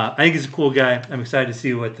 I think he's a cool guy. I'm excited to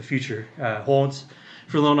see what the future holds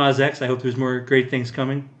for Lil Nas X. I hope there's more great things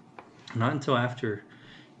coming. Not until after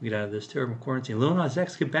we get out of this terrible quarantine. Lil Nas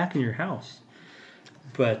X, get back in your house.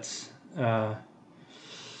 But on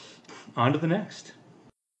to the next.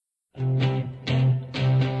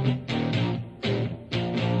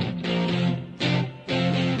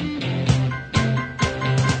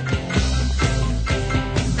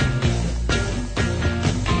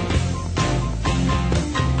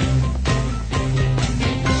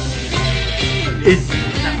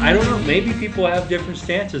 I don't know, maybe people have different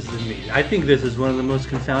stances than me. I think this is one of the most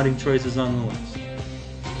confounding choices on the list.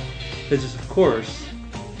 This is, of course,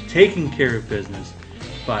 Taking Care of Business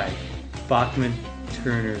by Bachman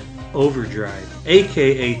Turner Overdrive,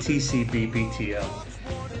 aka TCB/BTO.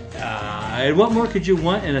 And what more could you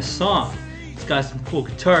want in a song? It's got some cool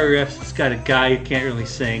guitar riffs, it's got a guy who can't really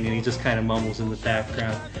sing and he just kind of mumbles in the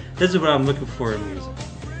background. This is what I'm looking for in music.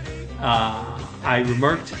 I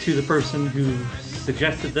remarked to the person who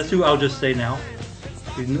suggested this, who I'll just say now,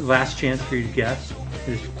 last chance for you to guess,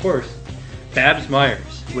 is of course Babs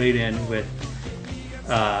Myers weighed in with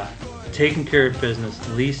Taking Care of Business,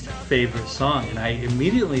 least favorite song, and I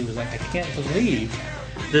immediately was like, I can't believe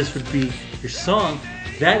this would be your song.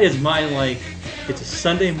 That is my, it's a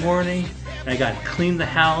Sunday morning and I gotta clean the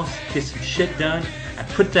house, get some shit done. I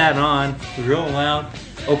put that on real loud,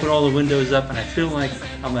 open all the windows up, and I feel like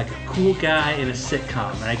I'm like a cool guy in a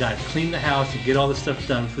sitcom, and I gotta clean the house and get all the stuff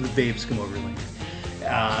done for the babes come over later.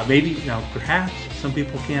 Perhaps some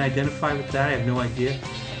people can't identify with that. I have no idea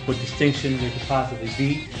what distinction there could possibly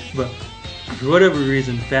be, but for whatever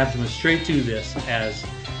reason, Babs went straight to this as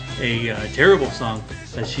a terrible song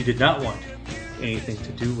that she did not want anything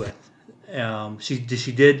to do with.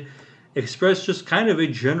 She did express just kind of a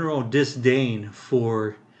general disdain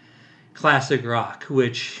for classic rock,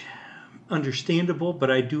 which understandable,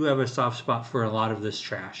 but I do have a soft spot for a lot of this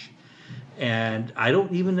trash. And I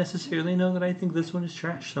don't even necessarily know that I think this one is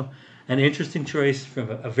trash. So an interesting choice from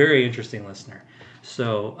a very interesting listener.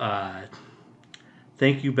 So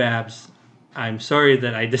thank you, Babs. I'm sorry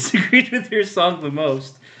that I disagreed with your song the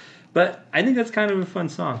most, but I think that's kind of a fun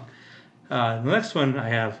song. The next one I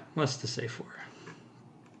have less to say for.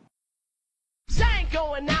 Ain't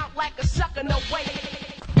going out like a sucker, no way.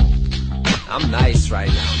 I'm nice right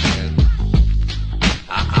now, man.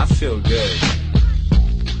 I feel good.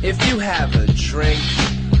 If you have a drink,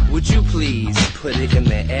 would you please put it in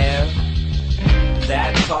the air?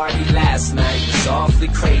 That party last night was awfully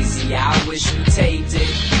crazy. I wish you taped it.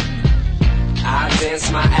 I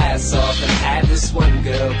danced my ass off and had this one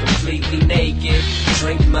girl completely naked.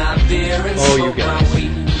 Drink my beer and smoke my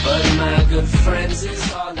weed, but my good friends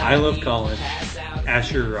is all I love Colin.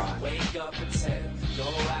 Asher Roth.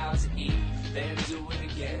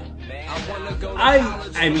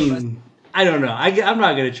 I mean, I don't know. I'm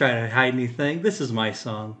not going to try to hide anything. This is my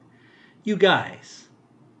song. You guys,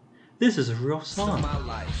 this is a real song. My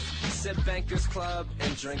life. Sip Bankers Club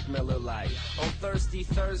and drink Miller Lite. On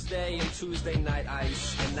Thursday and Tuesday night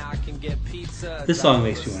ice. And now I can get pizza. This song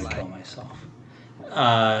makes me want to kill myself.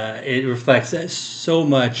 It reflects so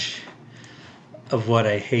much of what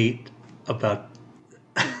I hate about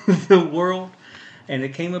the world, and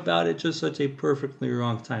it came about at just such a perfectly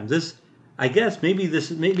wrong time. This, I guess, maybe this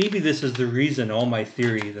is the reason all my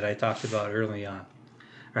theory that I talked about early on.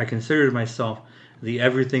 I considered myself the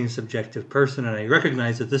everything subjective person, and I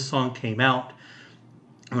recognized that this song came out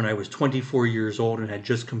when I was 24 years old and had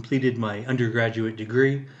just completed my undergraduate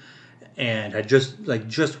degree, and had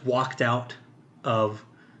just walked out of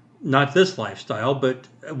not this lifestyle, but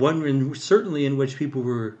one certainly in which people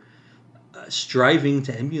were striving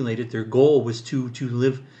to emulate it. Their goal was to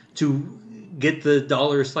get the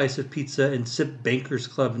 $1 slice of pizza and sip Bankers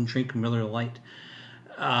Club and drink Miller Lite.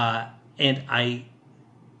 And I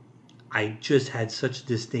just had such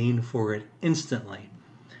disdain for it instantly.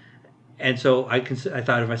 And so I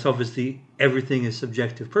thought of myself as the everything is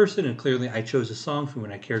subjective person, and clearly I chose a song from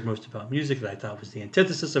when I cared most about music that I thought was the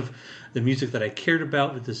antithesis of the music that I cared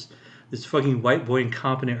about, with this fucking white boy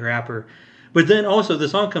incompetent rapper. But then also the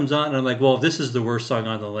song comes on and I'm like, well, this is the worst song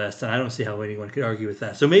on the list, and I don't see how anyone could argue with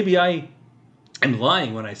that. So maybe I am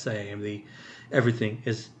lying when I say I am the everything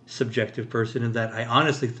is subjective person, and that I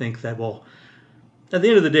honestly think that, well, at the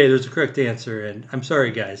end of the day, there's a correct answer, and I'm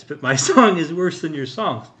sorry, guys, but my song is worse than your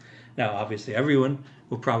songs. Now, obviously, everyone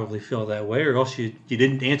will probably feel that way, or else you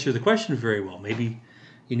didn't answer the question very well. Maybe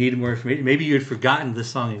you needed more information. Maybe you had forgotten this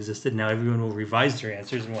song existed. Now everyone will revise their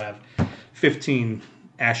answers, and we'll have 15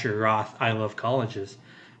 Asher Roth I Love Colleges.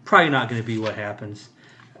 Probably not going to be what happens.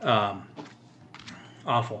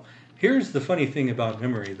 Awful. Here's the funny thing about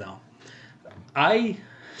memory, though. I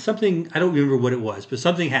don't remember what it was, but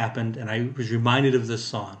something happened, and I was reminded of this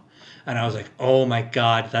song. And I was like, oh my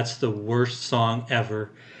God, that's the worst song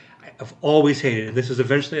ever. I've always hated it. This is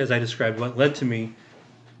eventually, as I described, what led to me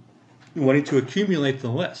wanting to accumulate the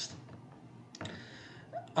list.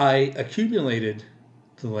 I accumulated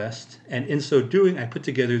the list, and in so doing, I put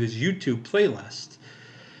together this YouTube playlist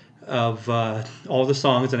of all the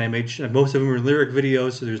songs, and I made most of them were lyric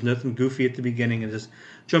videos, so there's nothing goofy at the beginning, and just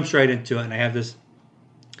jumps right into it. And I have this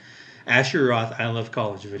Asher Roth I Love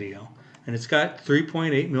College video, and it's got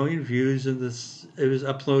 3.8 million views, and it was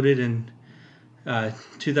uploaded in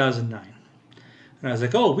 2009. And I was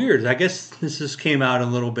like, oh, weird. I guess this just came out a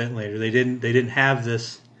little bit later. They didn't have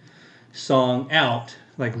this song out.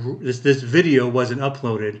 Like this video wasn't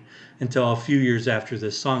uploaded until a few years after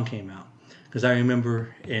this song came out. Because I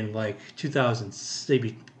remember in like 2000,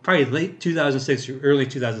 maybe probably late 2006 or early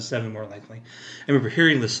 2007, more likely, I remember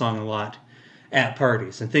hearing this song a lot at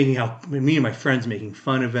parties and thinking how me and my friends making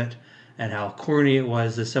fun of it and how corny it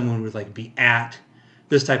was that someone would like be at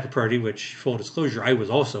this type of party, which, full disclosure, I was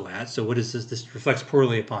also at. So what is this? This reflects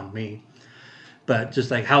poorly upon me. But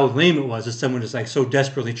just like how lame it was that someone is like so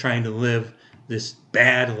desperately trying to live this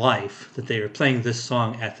bad life that they were playing this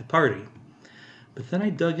song at the party. But then I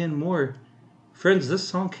dug in more. Friends, this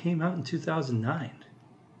song came out in 2009.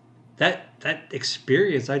 That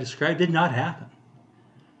experience I described did not happen.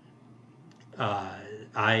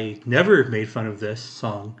 I never made fun of this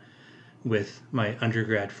song with my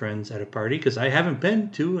undergrad friends at a party, because I haven't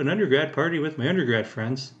been to an undergrad party with my undergrad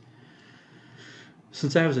friends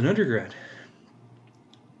since I was an undergrad.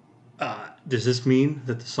 Does this mean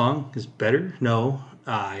that the song is better? No.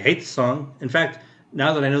 I hate the song. In fact,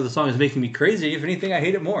 now that I know the song is making me crazy, if anything, I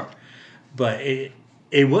hate it more. But it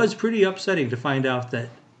was pretty upsetting to find out that,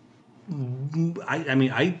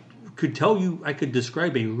 I could tell you, I could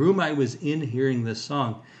describe a room I was in hearing this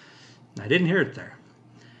song. I didn't hear it there.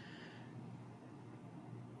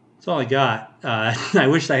 That's all I got. I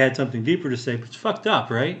wish I had something deeper to say, but it's fucked up,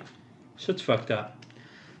 right? Shit's fucked up.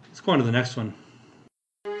 Let's go on to the next one.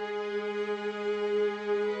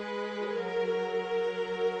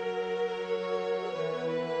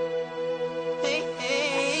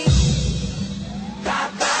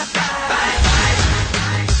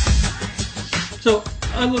 So,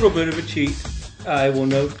 a little bit of a cheat. I will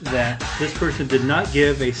note that this person did not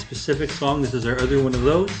give a specific song. This is our other one of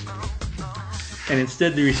those. And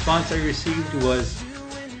instead, the response I received was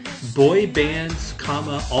boy bands,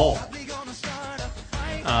 all.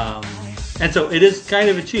 And so it is kind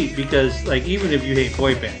of a cheat, because like even if you hate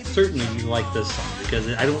boy bands, certainly you like this song, because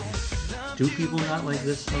do people not like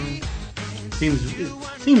this song? It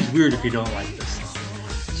seems weird if you don't like this song.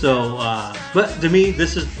 So, but to me,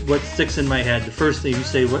 this is what sticks in my head. The first thing you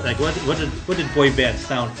say, what did boy bands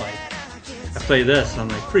sound like? I play this, and I'm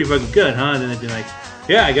like, pretty fucking good, huh? And then they'd be like,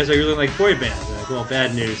 yeah, I guess I really like boy bands. I'm like, well,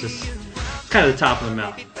 bad news. It's kind of the top of the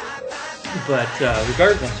mountain. But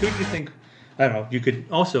regardless, who do you think? I don't know. You could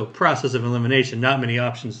also process of elimination. Not many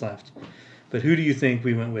options left. But who do you think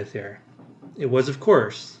we went with here? It was, of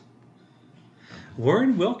course,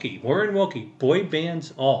 Warren Wilkie. Warren Wilkie, Boy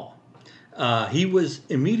Bands All. He was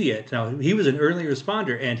immediate. Now, he was an early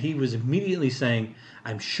responder, and he was immediately saying,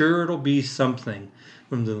 I'm sure it'll be something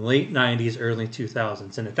from the late 90s, early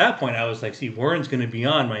 2000s. And at that point, I was like, see, Warren's going to be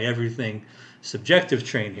on my everything subjective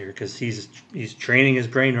train here, because he's training his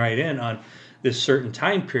brain right in on this certain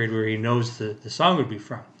time period where he knows the song would be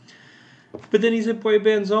from. But then he said Boy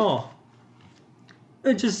Bands All.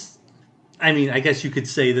 It just, I mean, I guess you could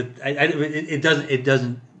say that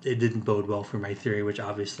it didn't bode well for my theory, which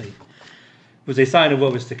obviously was a sign of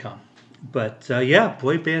what was to come. But yeah,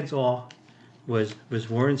 Boy Bands All was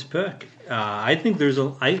Warren's pick. I think there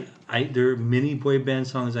are many boy band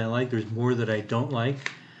songs I like. There's more that I don't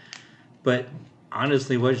like. But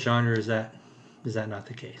honestly, what genre is that? Is that not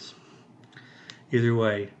the case? Either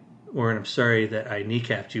way, Warren, I'm sorry that I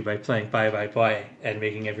kneecapped you by playing Bye Bye Bye and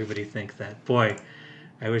making everybody think that, boy,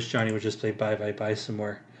 I wish Johnny would just play Bye Bye Bye some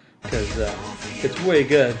more, because it's way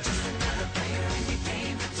good.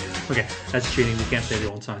 Okay, that's cheating. We can't play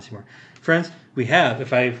the old songs anymore. Friends, we have,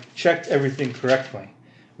 if I've checked everything correctly,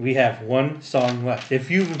 we have one song left.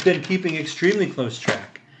 If you've been keeping extremely close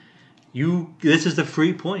track, this is the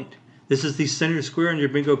free point. This is the center square on your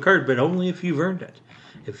bingo card, but only if you've earned it.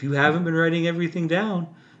 If you haven't been writing everything down,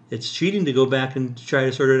 it's cheating to go back and try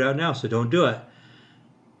to sort it out now, so don't do it.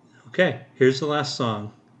 Okay, here's the last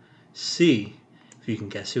song. See if you can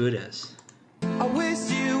guess who it is. I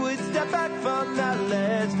wish you would step back from that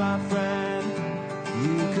ledge, my friend.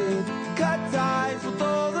 You could cut ties with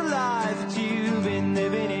all the lies that you've been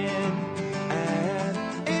living in.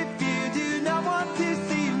 And if you do not want to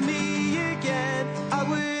see me again, I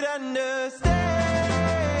would understand.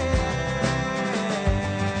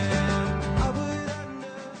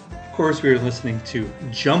 Of course, we were listening to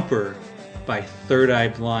Jumper by Third Eye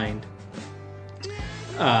Blind.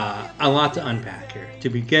 A lot to unpack here. To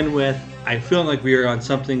begin with, I feel like we are on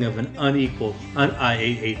something of an unequal,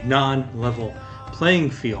 a non-level playing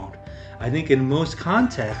field. I think in most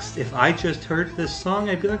contexts, if I just heard this song,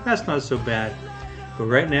 I'd be like, that's not so bad. But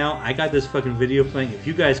right now, I got this fucking video playing. If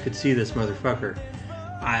you guys could see this motherfucker,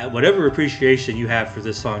 whatever appreciation you have for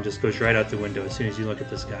this song just goes right out the window as soon as you look at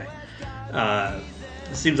this guy.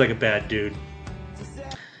 Seems like a bad dude.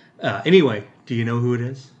 Anyway, do you know who it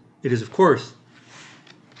is? It is, of course,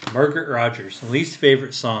 Margaret Rogers' least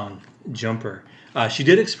favorite song, Jumper. She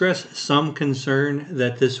did express some concern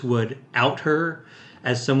that this would out her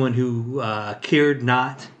as someone who cared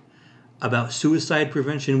not about suicide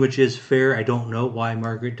prevention, which is fair. I don't know why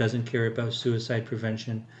Margaret doesn't care about suicide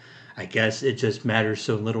prevention. I guess it just matters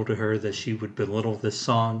so little to her that she would belittle this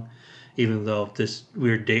song, even though this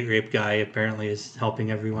weird date rape guy apparently is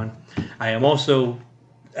helping everyone. I am also,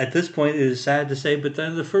 at this point, it is sad to say, but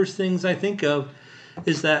the first things I think of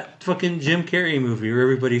is that fucking Jim Carrey movie where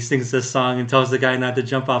everybody sings this song and tells the guy not to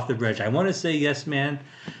jump off the bridge. I want to say Yes Man.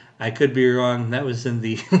 I could be wrong. That was in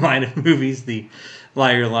the line of movies, the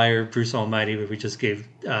Liar Liar, Bruce Almighty, where we just gave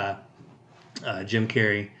Jim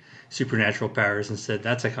Carrey supernatural powers and said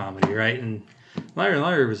that's a comedy, right? And Liar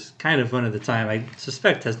Liar was kind of fun at the time. I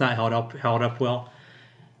suspect has not held up well.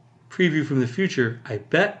 Preview from the future. I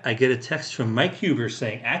bet I get a text from Mike Huber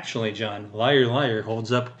saying, actually, John, Liar Liar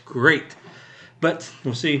holds up great. But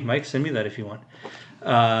we'll see. Mike, send me that if you want.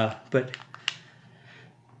 But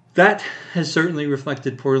that has certainly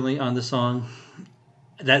reflected poorly on the song.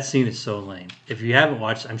 That scene is so lame. If you haven't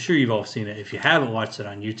watched, I'm sure you've all seen it. If you haven't watched it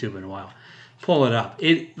on YouTube in a while, pull it up.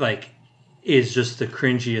 It is just the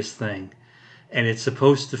cringiest thing, and it's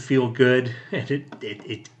supposed to feel good, and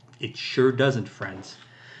it sure doesn't, friends.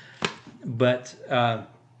 But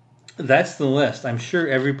that's the list. I'm sure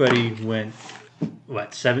everybody went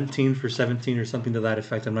 17 for 17 or something to that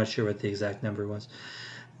effect. I'm not sure what the exact number was.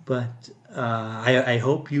 But I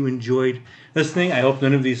hope you enjoyed listening. I hope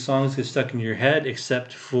none of these songs get stuck in your head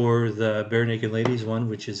except for the Bare Naked Ladies one,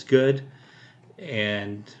 which is good.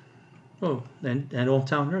 And Old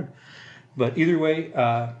Town Road. But either way,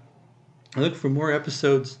 I look for more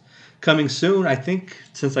episodes coming soon. I think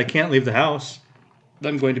since I can't leave the house,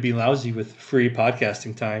 I'm going to be lousy with free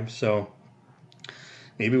podcasting time. So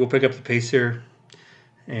maybe we'll pick up the pace here.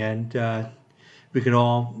 And we can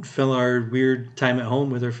all fill our weird time at home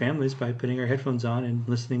with our families by putting our headphones on and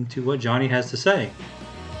listening to what Johnny has to say.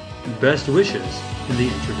 Best wishes in the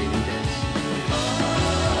intervening day.